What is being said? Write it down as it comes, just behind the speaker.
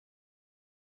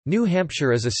New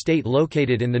Hampshire is a state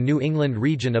located in the New England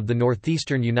region of the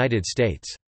northeastern United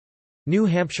States. New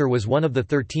Hampshire was one of the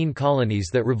 13 colonies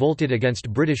that revolted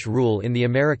against British rule in the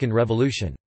American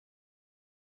Revolution.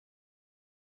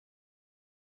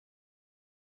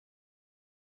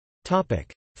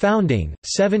 Founding,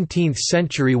 17th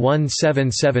century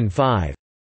 1775.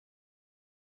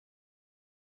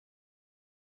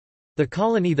 The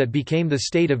colony that became the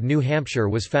state of New Hampshire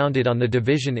was founded on the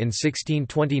division in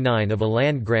 1629 of a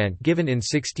land grant given in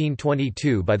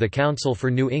 1622 by the Council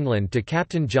for New England to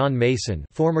Captain John Mason,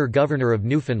 former governor of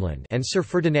Newfoundland, and Sir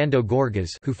Ferdinando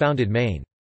Gorges, who founded Maine.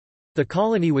 The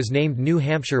colony was named New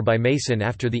Hampshire by Mason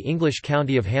after the English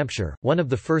county of Hampshire, one of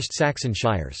the first Saxon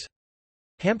shires.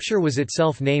 Hampshire was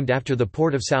itself named after the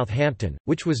port of Southampton,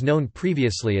 which was known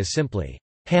previously as simply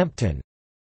Hampton.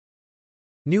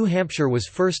 New Hampshire was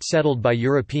first settled by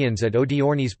Europeans at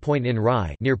O'Diorny's Point in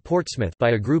Rye near Portsmouth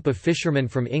by a group of fishermen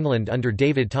from England under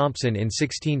David Thompson in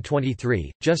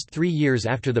 1623, just 3 years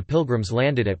after the Pilgrims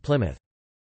landed at Plymouth.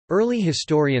 Early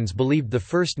historians believed the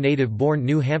first native-born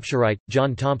New Hampshireite,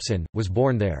 John Thompson, was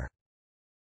born there.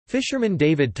 Fisherman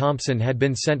David Thompson had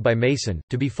been sent by Mason,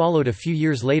 to be followed a few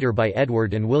years later by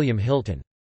Edward and William Hilton.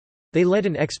 They led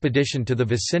an expedition to the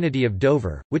vicinity of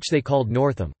Dover, which they called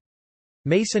Northam.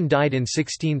 Mason died in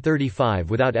 1635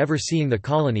 without ever seeing the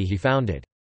colony he founded.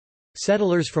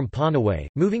 Settlers from Ponaway,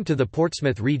 moving to the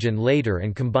Portsmouth region later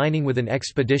and combining with an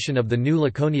expedition of the New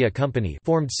Laconia Company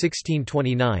formed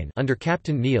 1629 under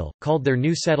Captain Neal, called their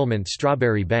new settlement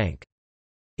Strawberry Bank.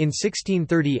 In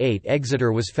 1638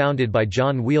 Exeter was founded by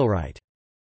John Wheelwright.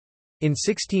 In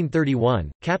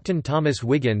 1631, Captain Thomas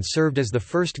Wiggin served as the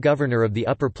first governor of the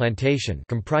Upper Plantation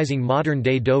comprising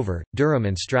modern-day Dover, Durham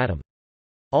and Stratham.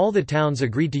 All the towns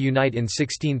agreed to unite in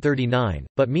 1639,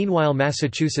 but meanwhile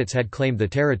Massachusetts had claimed the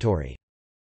territory.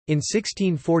 In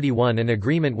 1641 an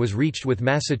agreement was reached with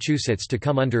Massachusetts to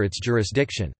come under its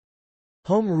jurisdiction.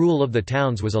 Home rule of the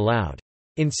towns was allowed.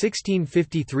 In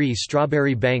 1653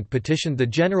 Strawberry Bank petitioned the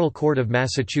General Court of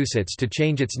Massachusetts to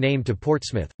change its name to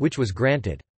Portsmouth, which was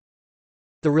granted.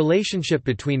 The relationship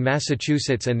between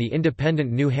Massachusetts and the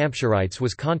independent New Hampshireites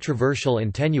was controversial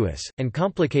and tenuous, and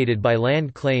complicated by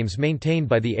land claims maintained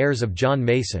by the heirs of John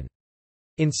Mason.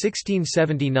 In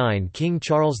 1679 King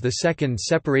Charles II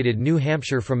separated New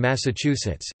Hampshire from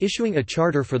Massachusetts, issuing a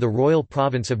charter for the Royal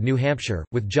Province of New Hampshire,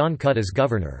 with John Cutt as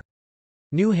governor.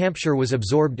 New Hampshire was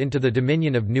absorbed into the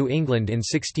Dominion of New England in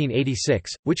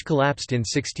 1686, which collapsed in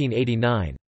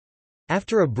 1689.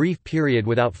 After a brief period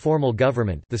without formal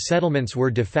government, the settlements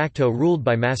were de facto ruled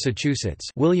by Massachusetts.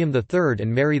 William III and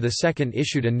Mary II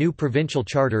issued a new provincial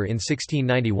charter in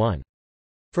 1691.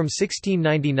 From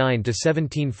 1699 to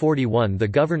 1741 the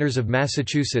governors of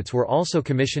Massachusetts were also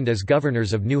commissioned as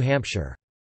governors of New Hampshire.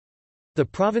 The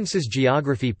province's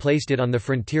geography placed it on the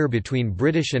frontier between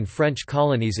British and French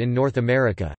colonies in North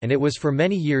America, and it was for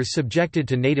many years subjected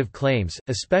to native claims,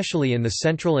 especially in the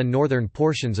central and northern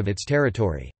portions of its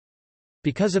territory.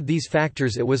 Because of these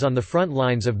factors it was on the front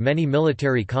lines of many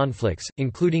military conflicts,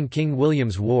 including King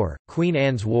William's War, Queen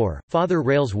Anne's War, Father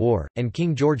Rale's War, and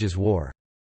King George's War.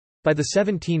 By the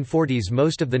 1740s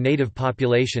most of the native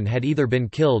population had either been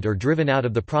killed or driven out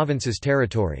of the province's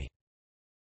territory.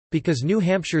 Because New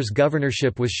Hampshire's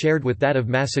governorship was shared with that of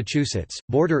Massachusetts,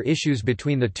 border issues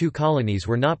between the two colonies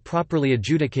were not properly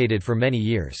adjudicated for many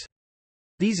years.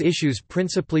 These issues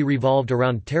principally revolved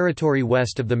around territory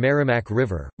west of the Merrimack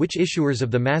River, which issuers of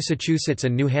the Massachusetts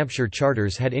and New Hampshire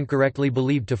charters had incorrectly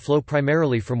believed to flow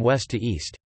primarily from west to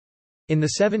east. In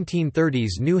the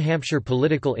 1730s New Hampshire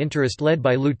political interest led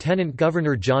by Lieutenant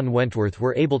Governor John Wentworth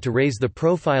were able to raise the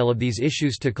profile of these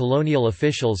issues to colonial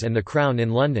officials and the Crown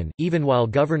in London, even while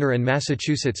Governor and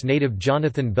Massachusetts native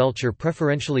Jonathan Belcher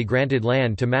preferentially granted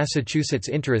land to Massachusetts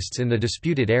interests in the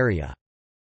disputed area.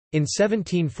 In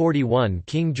 1741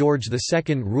 King George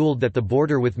II ruled that the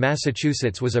border with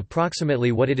Massachusetts was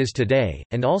approximately what it is today,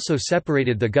 and also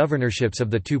separated the governorships of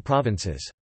the two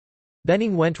provinces.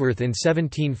 Benning Wentworth in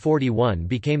 1741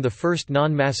 became the first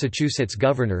non-Massachusetts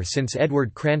governor since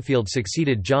Edward Cranfield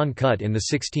succeeded John Cutt in the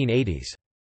 1680s.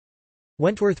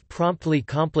 Wentworth promptly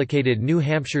complicated New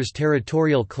Hampshire's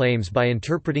territorial claims by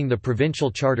interpreting the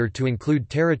provincial charter to include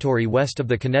territory west of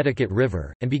the Connecticut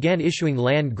River, and began issuing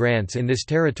land grants in this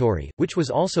territory, which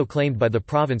was also claimed by the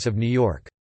province of New York.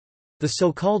 The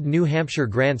so-called New Hampshire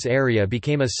Grants area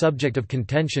became a subject of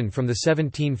contention from the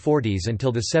 1740s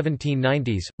until the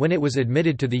 1790s, when it was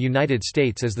admitted to the United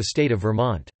States as the state of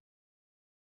Vermont.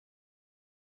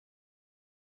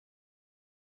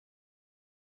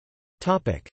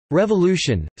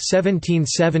 Revolution,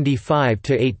 1775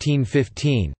 to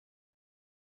 1815.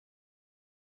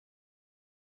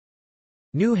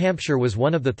 New Hampshire was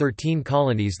one of the 13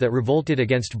 colonies that revolted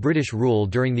against British rule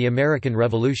during the American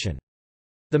Revolution.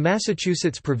 The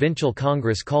Massachusetts Provincial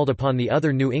Congress called upon the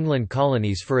other New England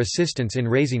colonies for assistance in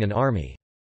raising an army.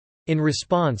 In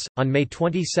response, on May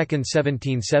 22,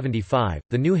 1775,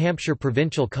 the New Hampshire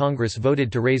Provincial Congress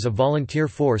voted to raise a volunteer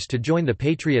force to join the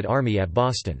Patriot Army at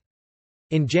Boston.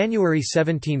 In January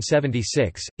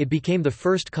 1776, it became the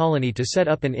first colony to set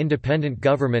up an independent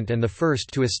government and the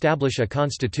first to establish a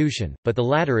constitution, but the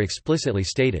latter explicitly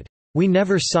stated, "We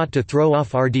never sought to throw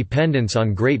off our dependence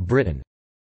on Great Britain,"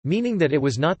 meaning that it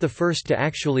was not the first to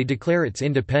actually declare its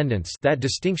independence. That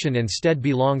distinction instead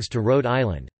belongs to Rhode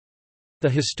Island. The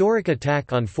historic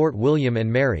attack on Fort William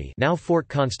and Mary, now Fort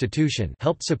Constitution,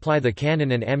 helped supply the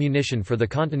cannon and ammunition for the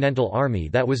Continental Army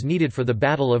that was needed for the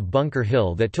Battle of Bunker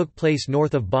Hill that took place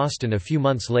north of Boston a few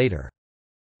months later.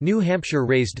 New Hampshire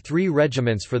raised 3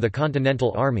 regiments for the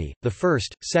Continental Army, the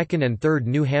 1st, 2nd and 3rd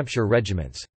New Hampshire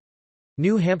regiments.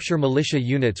 New Hampshire militia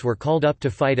units were called up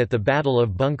to fight at the Battle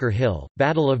of Bunker Hill,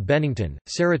 Battle of Bennington,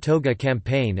 Saratoga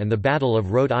Campaign and the Battle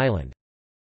of Rhode Island.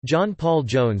 John Paul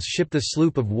Jones ship the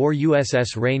sloop of war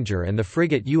USS Ranger and the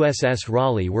frigate USS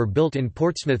Raleigh were built in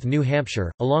Portsmouth, New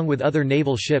Hampshire, along with other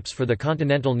naval ships for the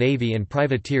Continental Navy and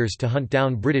privateers to hunt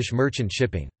down British merchant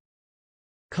shipping.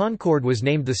 Concord was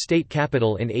named the state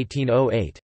capital in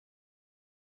 1808.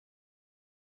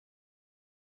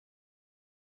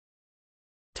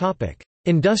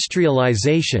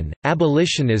 Industrialization,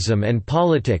 abolitionism and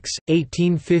politics,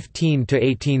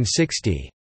 1815–1860.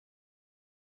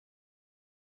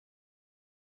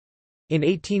 In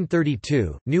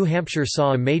 1832, New Hampshire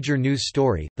saw a major news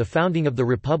story, the founding of the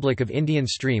Republic of Indian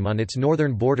Stream on its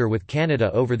northern border with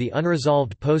Canada over the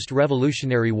unresolved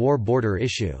post-Revolutionary War border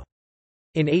issue.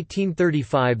 In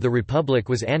 1835 the Republic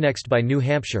was annexed by New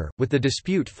Hampshire, with the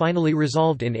dispute finally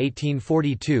resolved in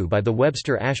 1842 by the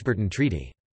Webster-Ashburton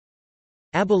Treaty.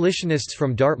 Abolitionists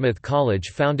from Dartmouth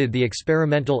College founded the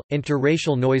experimental,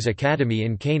 interracial Noise Academy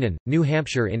in Canaan, New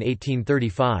Hampshire in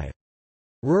 1835.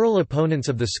 Rural opponents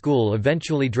of the school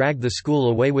eventually dragged the school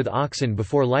away with oxen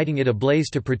before lighting it ablaze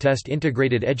to protest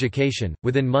integrated education,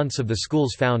 within months of the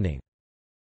school's founding.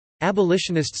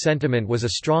 Abolitionist sentiment was a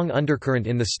strong undercurrent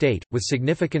in the state, with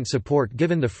significant support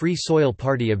given the Free Soil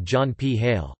Party of John P.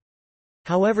 Hale.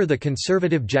 However, the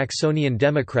conservative Jacksonian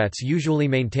Democrats usually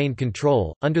maintained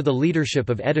control, under the leadership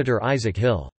of editor Isaac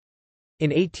Hill.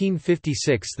 In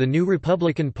 1856 the new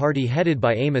Republican Party headed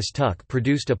by Amos Tuck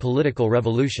produced a political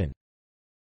revolution.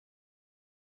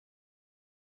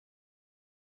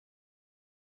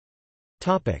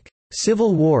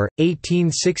 Civil War,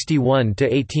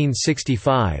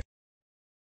 1861–1865.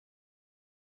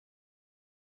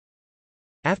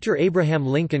 After Abraham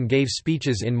Lincoln gave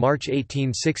speeches in March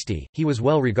 1860, he was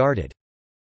well regarded.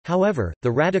 However, the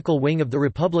radical wing of the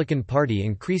Republican Party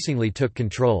increasingly took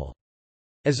control.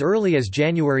 As early as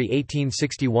January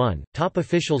 1861, top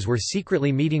officials were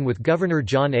secretly meeting with Governor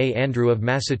John A. Andrew of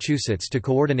Massachusetts to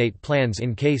coordinate plans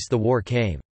in case the war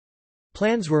came.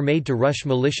 Plans were made to rush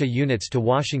militia units to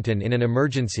Washington in an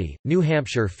emergency. New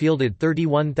Hampshire fielded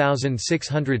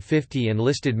 31,650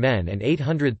 enlisted men and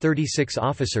 836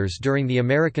 officers during the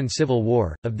American Civil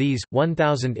War. Of these,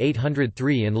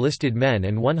 1,803 enlisted men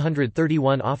and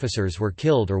 131 officers were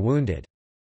killed or wounded.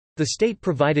 The state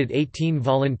provided 18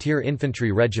 volunteer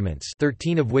infantry regiments,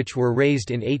 13 of which were raised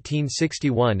in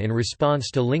 1861 in response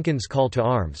to Lincoln's call to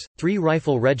arms, 3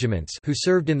 rifle regiments who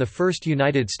served in the 1st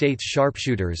United States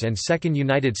Sharpshooters and 2nd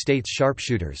United States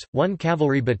Sharpshooters, 1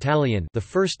 cavalry battalion, the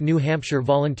 1st New Hampshire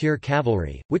Volunteer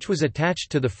Cavalry, which was attached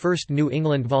to the 1st New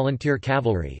England Volunteer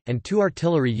Cavalry, and 2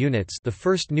 artillery units, the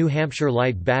 1st New Hampshire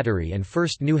Light Battery and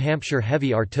 1st New Hampshire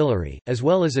Heavy Artillery, as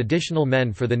well as additional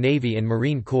men for the Navy and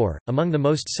Marine Corps. Among the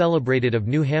most celebrated of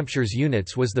New Hampshire's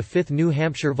units was the 5th New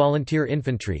Hampshire Volunteer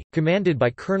Infantry, commanded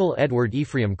by Colonel Edward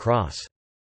Ephraim Cross.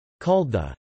 Called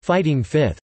the Fighting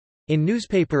Fifth in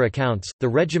newspaper accounts, the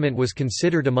regiment was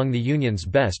considered among the Union's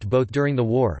best both during the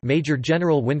war. Major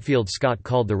General Winfield Scott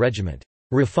called the regiment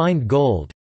refined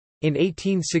gold in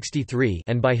 1863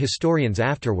 and by historians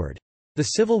afterward. The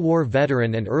Civil War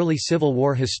veteran and early Civil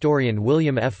War historian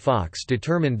William F. Fox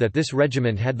determined that this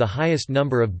regiment had the highest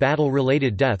number of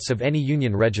battle-related deaths of any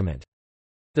Union regiment.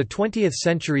 The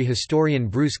 20th-century historian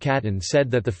Bruce Catton said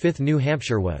that the 5th New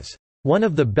Hampshire was one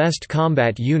of the best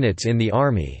combat units in the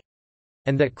Army,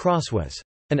 and that Cross was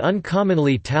an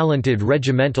uncommonly talented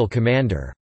regimental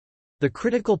commander. The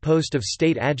critical post of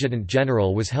State Adjutant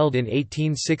General was held in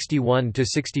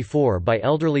 1861–64 by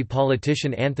elderly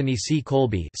politician Anthony C.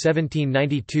 Colby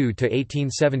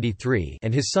 (1792–1873)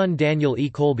 and his son Daniel E.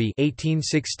 Colby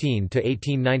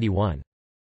 (1816–1891).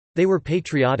 They were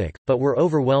patriotic, but were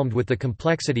overwhelmed with the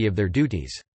complexity of their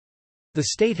duties. The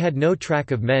state had no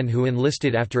track of men who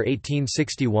enlisted after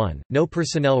 1861, no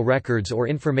personnel records or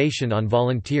information on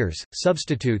volunteers,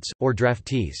 substitutes, or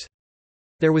draftees.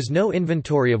 There was no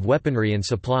inventory of weaponry and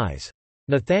supplies.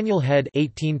 Nathaniel Head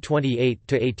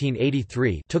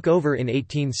 (1828–1883) took over in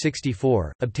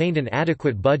 1864, obtained an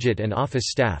adequate budget and office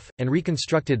staff, and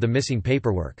reconstructed the missing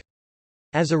paperwork.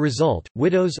 As a result,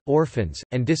 widows, orphans,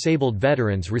 and disabled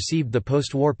veterans received the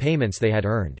post-war payments they had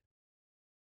earned.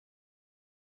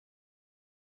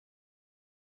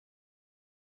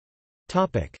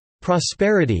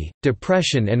 Prosperity,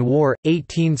 Depression and War,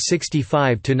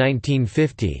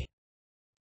 1865–1950.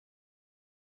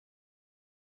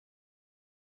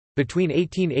 Between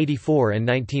 1884 and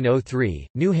 1903,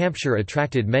 New Hampshire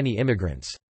attracted many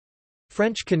immigrants.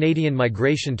 French-Canadian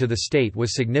migration to the state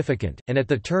was significant, and at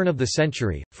the turn of the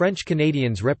century, French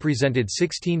Canadians represented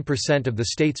 16% of the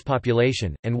state's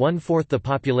population, and one-fourth the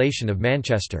population of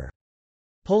Manchester.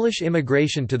 Polish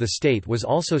immigration to the state was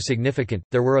also significant.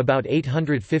 There were about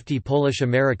 850 Polish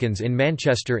Americans in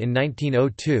Manchester in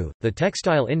 1902. The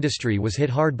textile industry was hit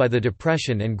hard by the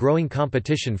Depression and growing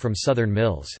competition from southern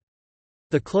mills.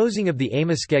 The closing of the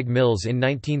Amoskeag Mills in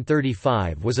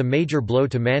 1935 was a major blow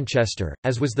to Manchester,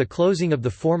 as was the closing of the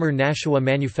former Nashua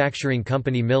Manufacturing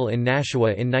Company mill in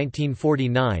Nashua in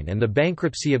 1949 and the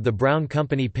bankruptcy of the Brown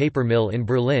Company paper mill in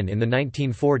Berlin in the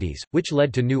 1940s, which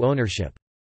led to new ownership.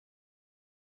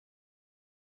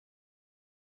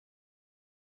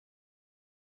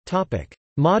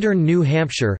 Modern New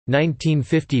Hampshire,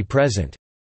 1950–present.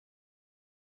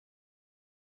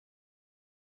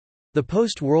 The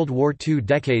post-World War II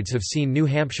decades have seen New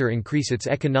Hampshire increase its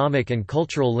economic and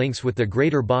cultural links with the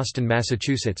Greater Boston,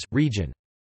 Massachusetts, region.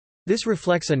 This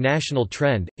reflects a national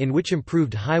trend, in which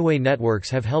improved highway networks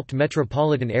have helped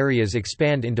metropolitan areas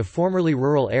expand into formerly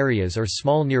rural areas or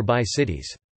small nearby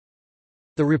cities.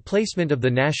 The replacement of the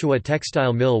Nashua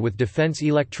textile mill with defense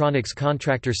electronics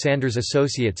contractor Sanders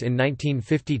Associates in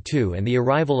 1952 and the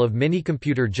arrival of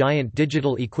minicomputer giant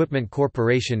Digital Equipment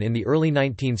Corporation in the early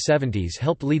 1970s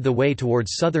helped lead the way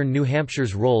towards southern New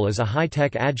Hampshire's role as a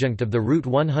high-tech adjunct of the Route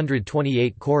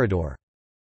 128 corridor.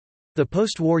 The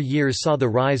post-war years saw the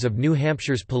rise of New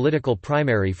Hampshire's political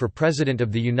primary for President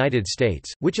of the United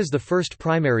States, which is the first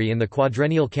primary in the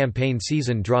quadrennial campaign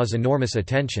season, draws enormous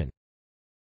attention.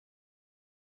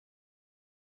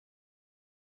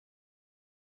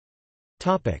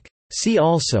 See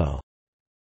also: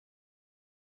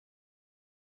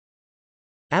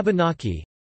 Abenaki,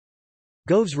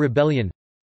 Gove's Rebellion,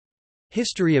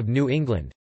 History of New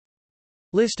England,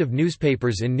 List of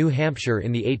newspapers in New Hampshire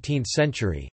in the 18th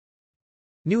century,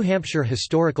 New Hampshire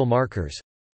historical markers,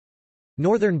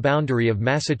 Northern boundary of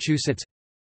Massachusetts,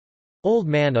 Old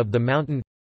Man of the Mountain,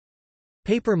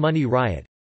 Paper Money Riot,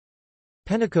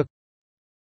 Pennacook,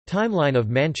 Timeline of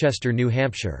Manchester, New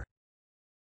Hampshire.